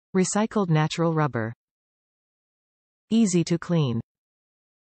Recycled natural rubber. Easy to clean.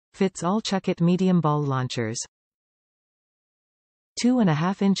 Fits all Chuckit Medium ball launchers.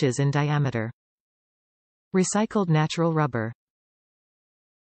 2.5 inches in diameter. Recycled natural rubber.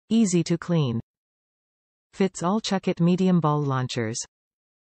 Easy to clean. Fits all Chuckit Medium ball launchers.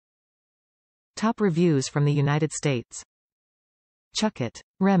 Top reviews from the United States. Chuckit.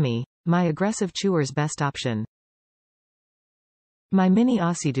 Remmy. My aggressive chewer's best option. My mini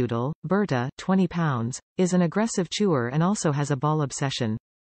Aussie Doodle, Berta, 20 pounds, is an aggressive chewer and also has a ball obsession.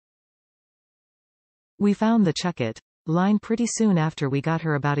 We found the Chuckit line pretty soon after we got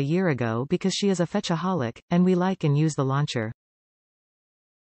her about a year ago because she is a fetchaholic, and we like and use the launcher.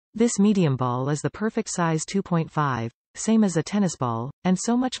 This medium ball is the perfect size 2.5, same as a tennis ball, and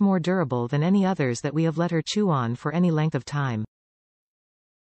so much more durable than any others that we have let her chew on for any length of time.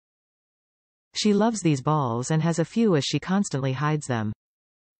 She loves these balls and has a few as she constantly hides them.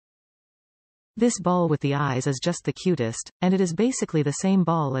 This ball with the eyes is just the cutest, and it is basically the same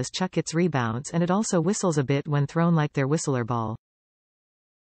ball as Chuckit's Rebounce, and it also whistles a bit when thrown like their Whistler ball.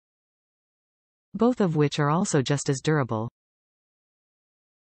 Both of which are also just as durable.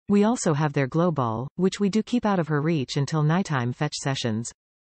 We also have their Glow Ball, which we do keep out of her reach until nighttime fetch sessions.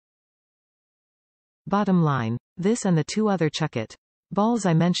 Bottom line, this and the two other Chuckit balls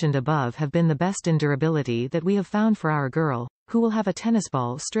I mentioned above have been the best in durability that we have found for our girl, who will have a tennis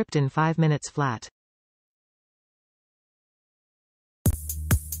ball stripped in 5 minutes flat.